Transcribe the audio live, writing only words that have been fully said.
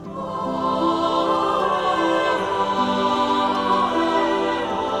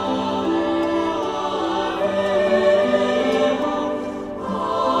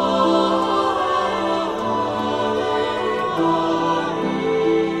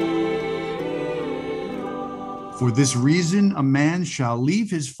For this reason, a man shall leave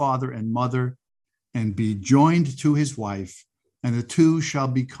his father and mother and be joined to his wife, and the two shall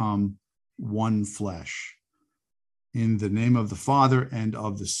become one flesh. In the name of the Father, and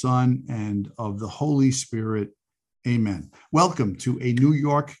of the Son, and of the Holy Spirit. Amen. Welcome to a New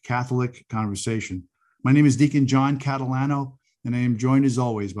York Catholic Conversation. My name is Deacon John Catalano, and I am joined as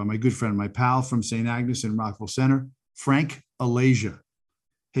always by my good friend, my pal from St. Agnes in Rockville Center, Frank Alasia.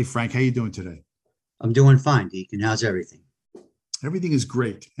 Hey, Frank, how you doing today? I'm doing fine, Deacon. How's everything? Everything is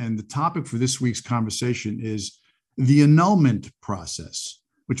great. And the topic for this week's conversation is the annulment process,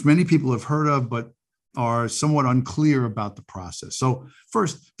 which many people have heard of, but are somewhat unclear about the process. So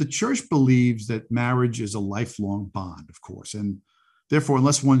first, the church believes that marriage is a lifelong bond, of course, and therefore,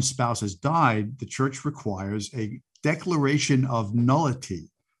 unless one spouse has died, the church requires a declaration of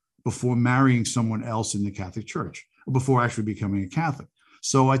nullity before marrying someone else in the Catholic Church, or before actually becoming a Catholic.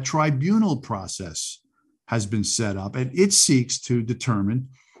 So a tribunal process has been set up, and it seeks to determine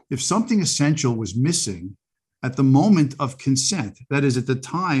if something essential was missing at the moment of consent, that is, at the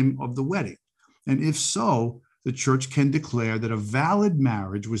time of the wedding. And if so, the church can declare that a valid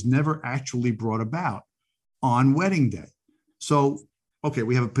marriage was never actually brought about on wedding day. So, okay,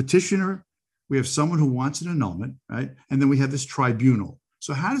 we have a petitioner, we have someone who wants an annulment, right? And then we have this tribunal.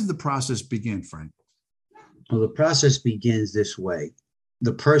 So how does the process begin, Frank? Well, the process begins this way.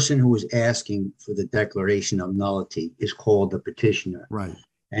 The person who is asking for the declaration of nullity is called the petitioner. Right.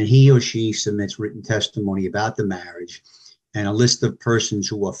 And he or she submits written testimony about the marriage and a list of persons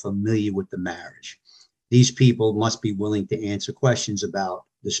who are familiar with the marriage. These people must be willing to answer questions about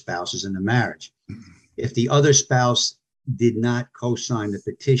the spouses in the marriage. If the other spouse did not co-sign the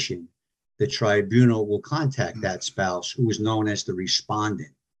petition, the tribunal will contact that spouse, who is known as the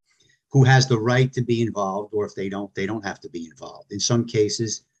respondent, who has the right to be involved, or if they don't have to be involved. In some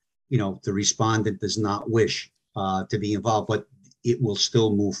cases, the respondent does not wish to be involved, but it will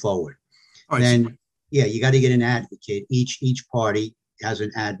still move forward. Right. Then, you got to get an advocate. Each party has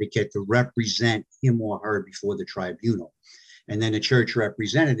an advocate to represent him or her before the tribunal. And then a church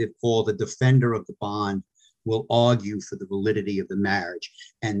representative, called the defender of the bond, will argue for the validity of the marriage.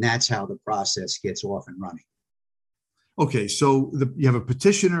 And that's how the process gets off and running. Okay, so you have a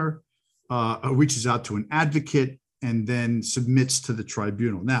petitioner reaches out to an advocate and then submits to the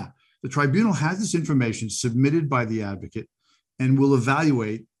tribunal. Now, the tribunal has this information submitted by the advocate and will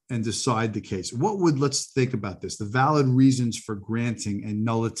evaluate and decide the case. Let's think about this, the valid reasons for granting a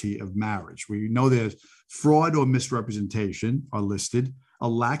nullity of marriage. We know there's fraud or misrepresentation are listed, a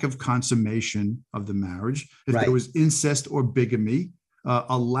lack of consummation of the marriage, if there was incest or bigamy,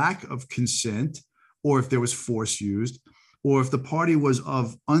 a lack of consent, or if there was force used, or if the party was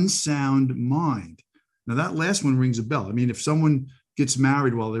of unsound mind. Now, that last one rings a bell. I mean, if someone gets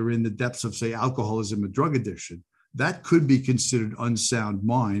married while they're in the depths of, say, alcoholism or drug addiction, that could be considered unsound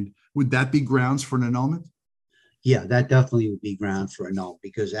mind. Would that be grounds for an annulment? Yeah, that definitely would be ground for annulment,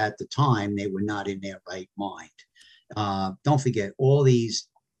 because at the time they were not in their right mind. Don't forget,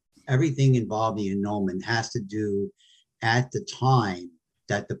 everything involving the annulment has to do at the time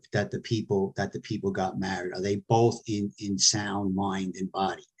that the people got married. Are they both in sound mind and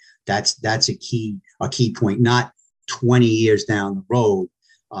body? That's a key point. Not 20 years down the road,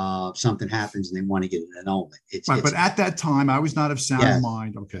 something happens and they want to get an annulment. But at that time, I was not of sound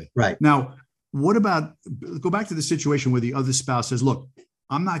mind. Okay. Right. Now, what about, go back to the situation where the other spouse says, look,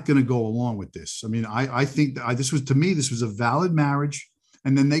 I'm not going to go along with this. I mean, I think this was a valid marriage.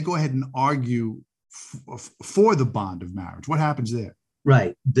 And then they go ahead and argue for the bond of marriage. What happens there?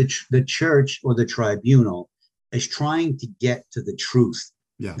 Right. The church or the tribunal is trying to get to the truth.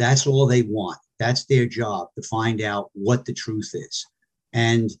 Yeah. That's all they want. That's their job, to find out what the truth is.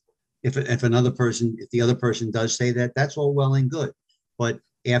 And if the other person does say that, that's all well and good. But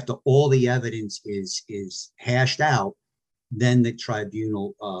after all the evidence is hashed out, then the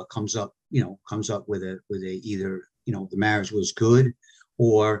tribunal comes up with either the marriage was good,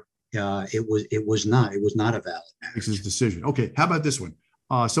 or it was not a valid marriage. Makes his decision. Okay, how about this one?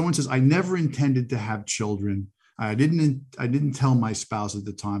 Someone says, I never intended to have children. I didn't tell my spouse at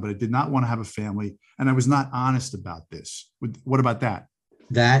the time, but I did not want to have a family, and I was not honest about this. What about that?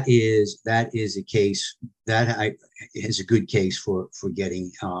 That is a case that is a good case for getting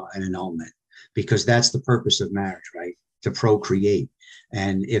an annulment, because that's the purpose of marriage, right? To procreate.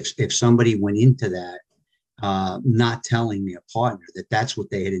 And if somebody went into that not telling their partner that that's what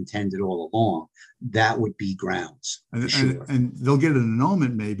they had intended all along, that would be grounds. And they'll get an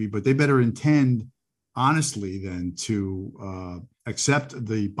annulment maybe, but they better intend honestly then to accept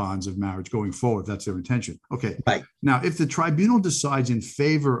the bonds of marriage going forward. That's their intention. Okay. Right. Now, if the tribunal decides in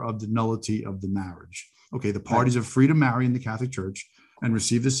favor of the nullity of the marriage, Okay, the parties are free to marry in the Catholic Church and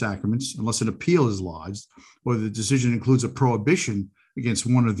receive the sacraments unless an appeal is lodged or the decision includes a prohibition against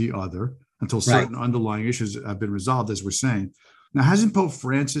one or the other until certain underlying issues have been resolved, as we're saying. Now, hasn't Pope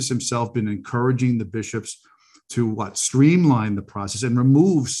Francis himself been encouraging the bishops to streamline the process and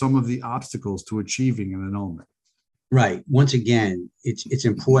remove some of the obstacles to achieving an annulment? Right. Once again, it's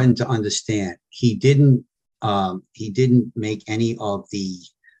important to understand he didn't make any of the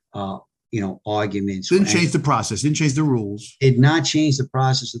arguments. Didn't change the process. Didn't change the rules. Did not change the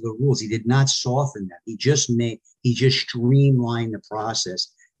process of the rules. He did not soften them. He just streamlined the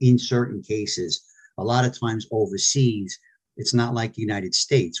process in certain cases. A lot of times overseas, it's not like the United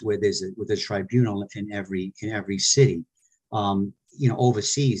States where there's a tribunal in every city.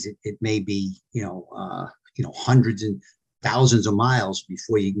 Overseas it may be hundreds and thousands of miles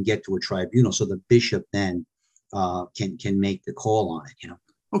before you can get to a tribunal. So the bishop then can make the call on it.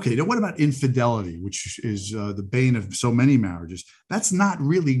 Okay, now what about infidelity, which is the bane of so many marriages? That's not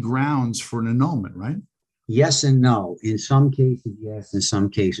really grounds for an annulment, right? Yes and no. In some cases, yes. In some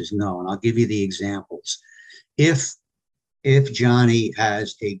cases, no. And I'll give you the examples. If Johnny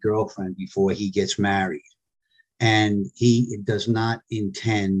has a girlfriend before he gets married, and he does not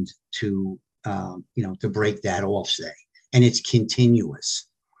intend to break that off, say, and it's continuous,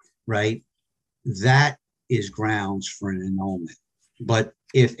 right? That is grounds for an annulment. But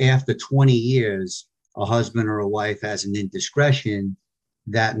if after 20 years, a husband or a wife has an indiscretion,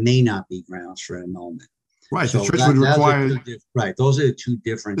 that may not be grounds for an annulment. Right. So the church would require. Right. Those are the two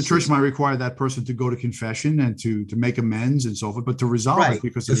different. The church might require that person to go to confession and to make amends and so forth, but to resolve it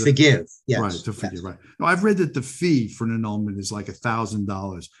because to forgive. Yes. Right. To forgive. Right. Now, I've read that the fee for an annulment is like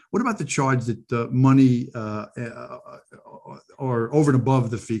 $1,000. What about the charge that money or over and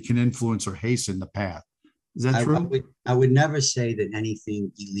above the fee can influence or hasten the path? Is that true? I would never say that anything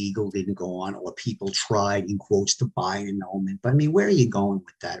illegal didn't go on or people tried, in quotes, to buy an annulment. But I mean, where are you going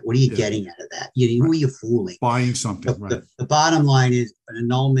with that? What are you getting out of that? Who are you fooling? Buying something, right. The bottom line is an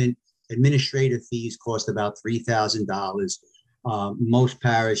annulment, administrative fees cost about $3,000. Most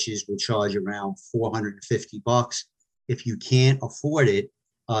parishes will charge around $450. If you can't afford it,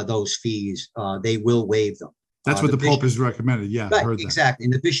 those fees, they will waive them. That's what the Pope has recommended. Yeah, right, heard that. Exactly.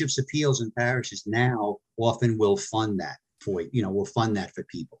 And the bishop's appeals in parishes now often will fund that will fund that for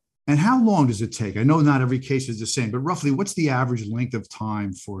people. And how long does it take? I know not every case is the same, but roughly what's the average length of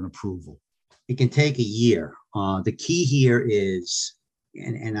time for an approval? It can take a year. The key here is,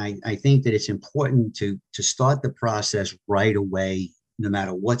 and I think that it's important to start the process right away, no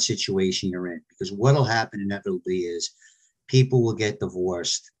matter what situation you're in, because what'll happen inevitably is people will get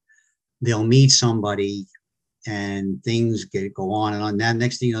divorced. They'll meet somebody and things go on and on. Now,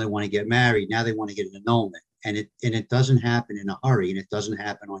 next thing you know, they want to get married. Now they want to get an annulment. And it doesn't happen in a hurry, and it doesn't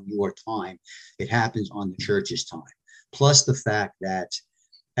happen on your time. It happens on the church's time. Plus the fact that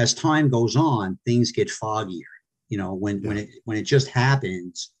as time goes on, things get foggier. When it just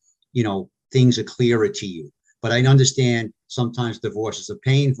happens, things are clearer to you. But I understand sometimes divorces are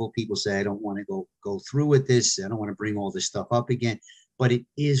painful. People say, I don't want to go through with this. I don't want to bring all this stuff up again. But it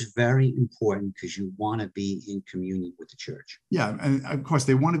is very important because you want to be in communion with the church. Yeah, and of course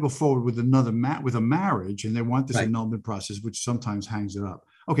they want to go forward with with a marriage, and they want this annulment process, which sometimes hangs it up.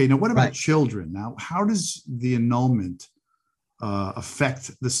 Okay, now what about children? Now, how does the annulment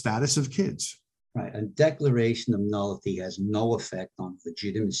affect the status of kids? Right, a declaration of nullity has no effect on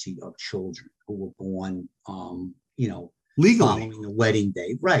legitimacy of children who were born, legally following the wedding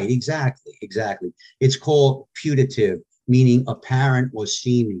day. Right, exactly. It's called putative, meaning apparent or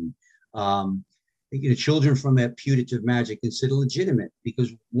seeming. Children from a putative marriage are considered legitimate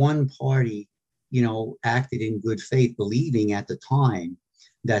because one party, acted in good faith, believing at the time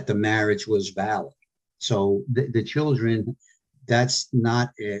that the marriage was valid. So the children, that's not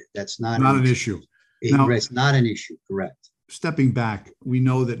an issue. It's not an issue, correct. Stepping back, we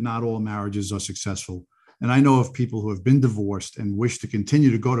know that not all marriages are successful. And I know of people who have been divorced and wish to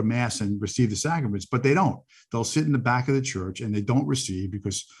continue to go to mass and receive the sacraments, but they don't. They'll sit in the back of the church and they don't receive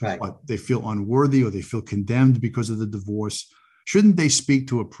because they feel unworthy or they feel condemned because of the divorce. Shouldn't they speak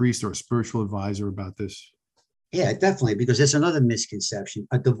to a priest or a spiritual advisor about this? Yeah, definitely, because there's another misconception.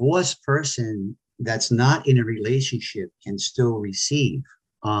 A divorced person that's not in a relationship can still receive.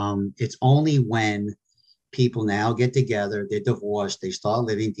 It's only when people now get together, they're divorced, they start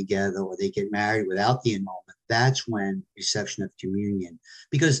living together, or they get married without the annulment. That's when reception of communion.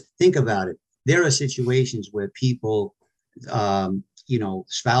 Because think about it. There are situations where people,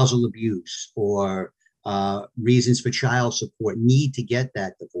 spousal abuse or reasons for child support need to get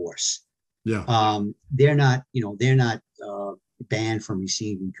that divorce. Yeah. They're not banned from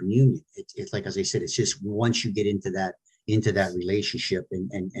receiving communion. It's like, as I said, it's just once you get into that relationship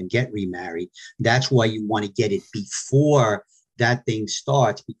and get remarried, that's why you want to get it before that thing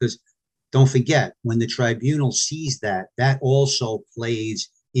starts, because don't forget, when the tribunal sees that, that also plays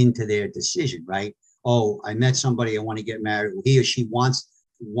into their decision, right? Oh, I met somebody, I want to get married. Well, he or she wants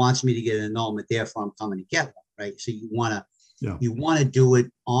me to get an annulment, therefore I'm coming to get one, right? So you want to do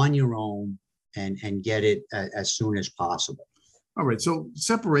it on your own and get it as soon as possible. All right. So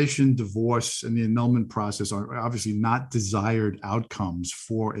separation, divorce, and the annulment process are obviously not desired outcomes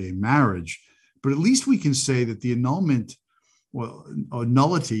for a marriage, but at least we can say that the annulment, well, a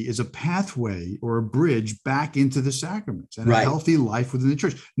nullity is a pathway or a bridge back into the sacraments and a healthy life within the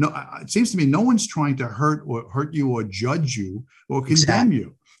church. No, it seems to me no one's trying to hurt you or judge you or condemn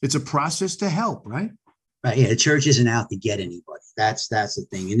you. It's a process to help, right? Right. Yeah. The church isn't out to get anybody. That's the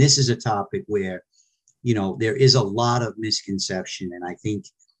thing. And this is a topic where, there is a lot of misconception, and I think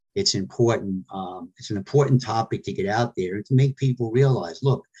it's important. It's an important topic to get out there and to make people realize,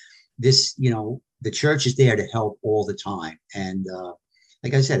 look, this, the church is there to help all the time. And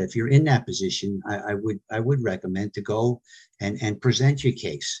like I said, if you're in that position, I would recommend to go and present your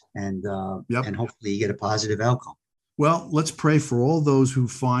case, and hopefully you get a positive outcome. Well, let's pray for all those who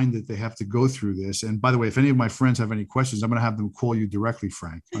find that they have to go through this. And by the way, if any of my friends have any questions, I'm going to have them call you directly,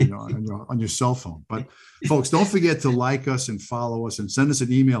 Frank, on your cell phone. But folks, don't forget to like us and follow us and send us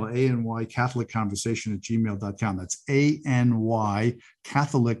an email at anycatholicconversation@gmail.com. That's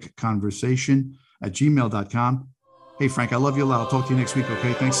anycatholicconversation@gmail.com. Hey, Frank, I love you a lot. I'll talk to you next week.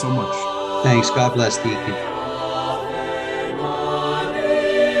 Okay. Thanks so much. Thanks. God bless, Deacon.